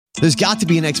There's got to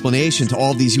be an explanation to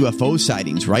all these UFO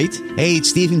sightings, right? Hey,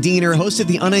 it's Stephen Diener, host of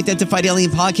the Unidentified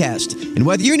Alien Podcast. And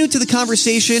whether you're new to the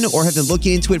conversation or have been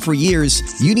looking into it for years,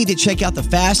 you need to check out the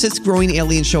fastest growing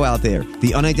alien show out there,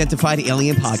 the Unidentified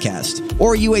Alien Podcast,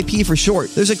 or UAP for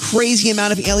short. There's a crazy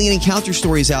amount of alien encounter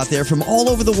stories out there from all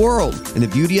over the world. And the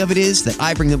beauty of it is that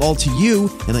I bring them all to you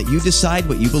and let you decide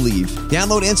what you believe.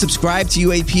 Download and subscribe to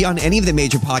UAP on any of the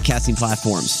major podcasting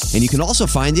platforms. And you can also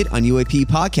find it on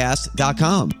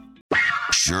UAPpodcast.com.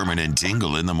 Sherman and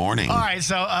Tingle in the morning. All right,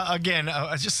 so again,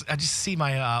 I just see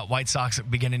my White Sox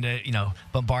beginning to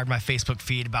bombard my Facebook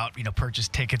feed about purchase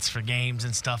tickets for games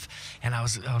and stuff, and I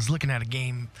was looking at a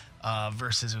game it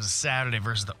was a Saturday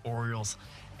versus the Orioles,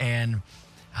 and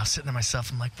I was sitting there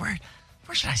myself. I'm like, where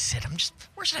should I sit?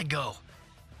 Where should I go?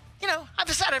 I've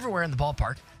sat everywhere in the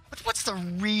ballpark, but what's the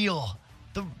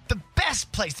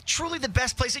best place, truly the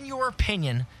best place in your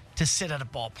opinion to sit at a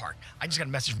ballpark? I just got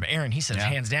a message from Aaron. He says,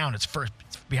 hands down, it's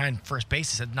behind first base.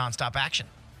 He said nonstop action.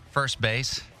 First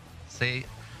base. See,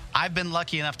 I've been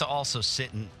lucky enough to also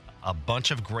sit in a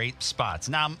bunch of great spots.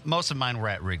 Now, most of mine were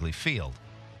at Wrigley Field.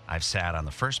 I've sat on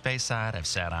the first base side. I've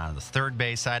sat on the third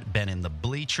base side. Been in the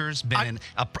bleachers. Been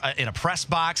in a press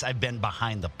box. I've been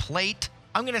behind the plate.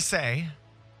 I'm going to say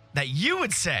that you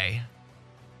would say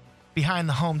behind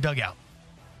the home dugout.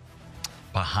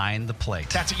 Behind the plate.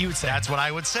 That's what you would say. That's what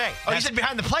I would say. Oh, you said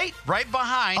behind the plate? Right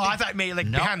behind. Oh, I thought maybe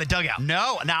behind the dugout.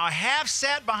 No. Now, I have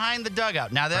sat behind the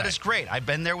dugout. Now, that is great. I've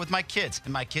been there with my kids.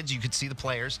 And my kids, you could see the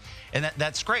players. And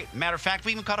that's great. Matter of fact,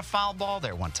 we even caught a foul ball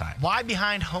there one time. Why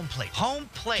behind home plate? Home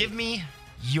plate. Give me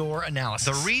your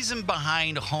analysis. The reason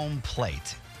behind home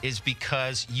plate is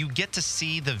because you get to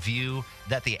see the view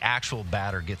that the actual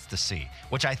batter gets to see,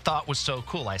 which I thought was so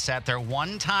cool. I sat there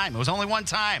one time. It was only one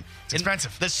time. It's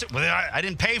expensive. I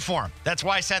didn't pay for them. That's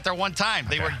why I sat there one time.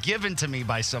 They were given to me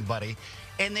by somebody,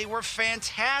 and they were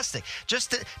fantastic. Just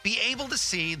to be able to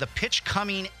see the pitch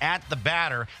coming at the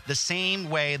batter the same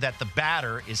way that the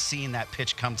batter is seeing that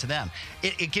pitch come to them.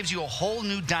 It gives you a whole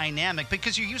new dynamic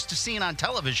because you're used to seeing on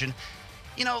television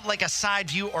like a side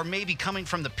view or maybe coming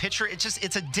from the pitcher.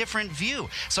 It's a different view.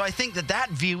 So I think that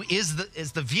view is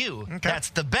the view that's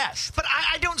the best. But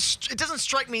it doesn't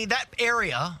strike me, that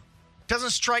area doesn't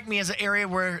strike me as an area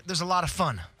where there's a lot of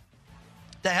fun.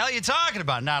 The hell are you talking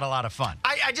about? Not a lot of fun.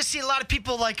 I just see a lot of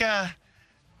people like a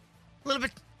little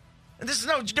bit, this is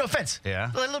no offense.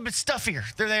 Yeah. A little bit stuffier.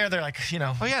 They're there. They're like,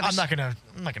 oh yeah, I'm not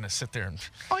gonna sit there and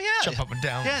jump up and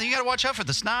down. Yeah, you got to watch out for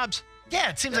the snobs. Yeah,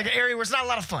 it seems like an area where it's not a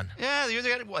lot of fun. Yeah, you're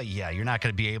not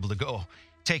going to be able to go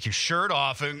take your shirt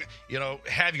off and,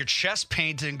 have your chest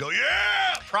painted and go,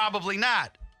 yeah, probably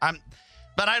not.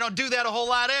 But I don't do that a whole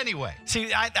lot anyway.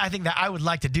 See, I think that I would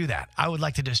like to do that. I would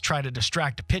like to just try to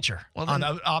distract a pitcher on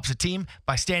the opposite team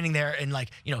by standing there and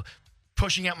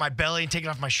pushing out my belly and taking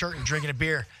off my shirt and drinking a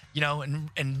beer,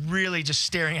 and really just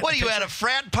staring at What the are you pitcher. at, a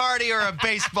frat party or a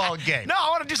baseball game? No, I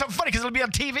want to do something funny because it'll be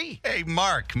on TV. Hey,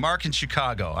 Mark in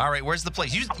Chicago. All right, where's the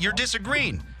place? You're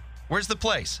disagreeing. Where's the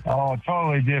place? Oh,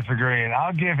 totally disagreeing.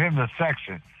 I'll give him the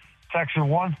section. Section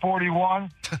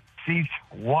 141, seats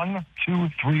 1, 2,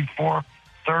 3, 4,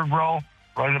 third row,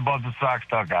 right above the Sox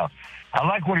dugout. I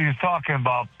like what he was talking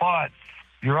about, but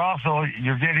you're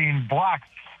getting blocked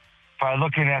by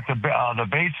looking at the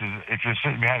bases if you're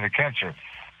sitting behind the catcher.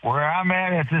 Where I'm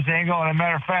at this angle, and a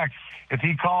matter of fact, if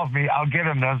he calls me, I'll get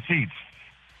him those seats.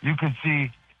 You can see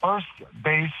first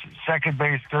base, second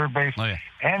base, third base,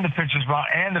 and the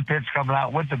pitch coming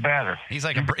out with the batter. He's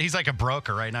like a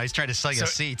broker right now. He's trying to sell you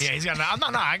seats. Yeah, he's got. I'm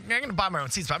not going to buy my own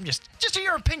seats, but I'm just in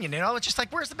your opinion, it's just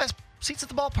like, where's the best seats at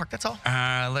the ballpark? That's all.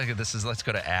 Look at this. Let's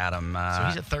go to Adam. So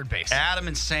he's at third base. Adam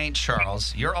in St.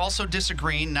 Charles. You're also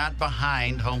disagreeing, not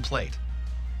behind home plate.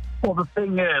 Well, the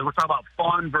thing is, we're talking about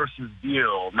fun versus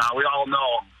view. Now, we all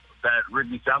know that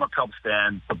Wrigley, I'm a Cubs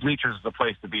fan. The bleachers is the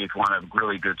place to be if you want to have a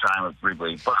really good time with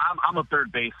Wrigley. But I'm a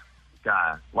third base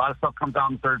guy. A lot of stuff comes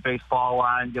down the third base foul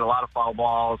line. Get a lot of foul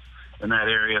balls in that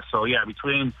area. So, yeah,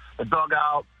 between the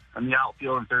dugout and the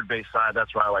outfield and third base side,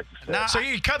 that's where I like to sit. So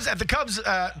at the Cubs,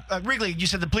 Wrigley, you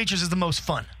said the bleachers is the most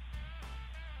fun.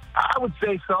 I would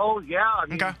say so, yeah. I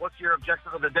mean, what's your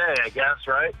objective of the day, I guess,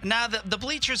 right? Now, the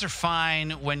bleachers are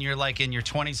fine when you're like in your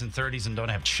 20s and 30s and don't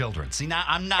have children. See, now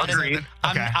I'm not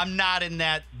I'm not in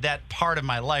that part of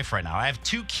my life right now. I have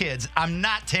 2 kids. I'm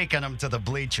not taking them to the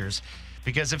bleachers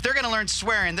Because if they're going to learn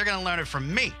swearing, they're going to learn it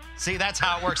from me. See, that's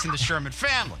how it works in the Sherman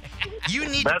family. You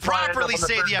need to properly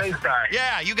say the F word.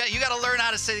 Yeah, you got to learn how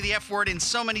to say the F word in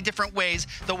so many different ways,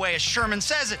 the way a Sherman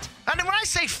says it. I mean, when I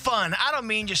say fun, I don't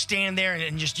mean just stand there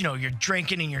and just, you're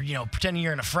drinking and you're, pretending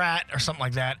you're in a frat or something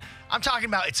like that. I'm talking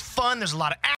about it's fun. There's a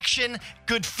lot of action.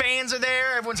 Good fans are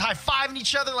there. Everyone's high-fiving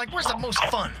each other. Like, where's the most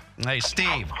fun? Hey,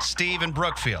 Steve in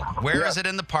Brookfield. Where is it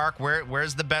in the park?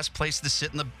 Where's the best place to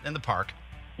sit in the park?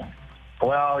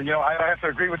 Well, I have to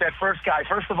agree with that first guy.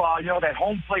 First of all, that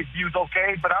home plate view's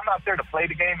okay, but I'm not there to play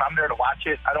the game. I'm there to watch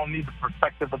it. I don't need the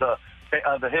perspective of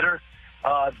the hitter.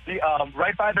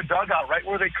 Right by the dugout, right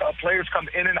where players come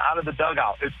in and out of the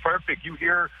dugout. It's perfect. You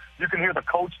can hear the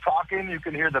coach talking. You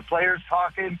can hear the players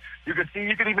talking. You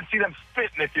can even see them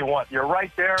spitting if you want. You're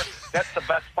right there. That's the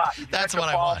best spot. You That's what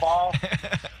I want. I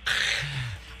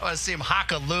want to see him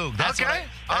hock a lug. That's okay.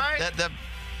 All right.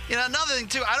 Another thing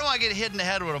too, I don't want to get hit in the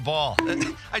head with a ball.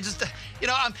 I just,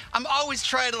 I'm always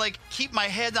trying to keep my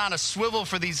head on a swivel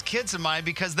for these kids of mine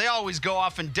because they always go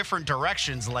off in different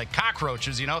directions like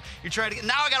cockroaches. You're trying to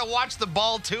now I got to watch the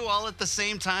ball too all at the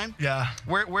same time. Yeah.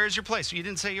 Where's your place? You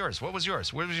didn't say yours. What was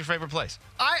yours? Where was your favorite place?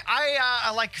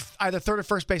 I like either third or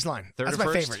first base line. Third That's or my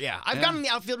first? favorite. Yeah. I've gone in the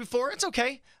outfield before. It's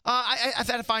okay. I've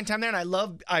had a fine time there,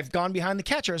 and I've gone behind the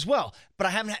catcher as well, but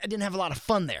I didn't have a lot of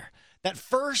fun there. That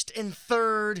first and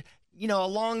third,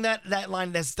 along that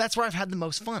line, that's where I've had the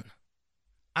most fun.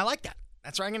 I like that.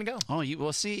 That's where I'm going to go. Oh,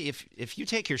 we'll see if you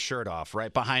take your shirt off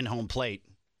right behind home plate.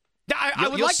 I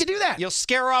would like to do that. You'll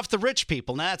scare off the rich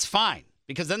people. Now that's fine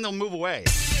because then they'll move away.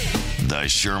 The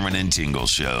Sherman and Tingle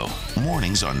Show.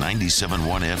 Mornings on 97.1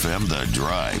 FM The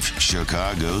Drive,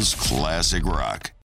 Chicago's classic rock.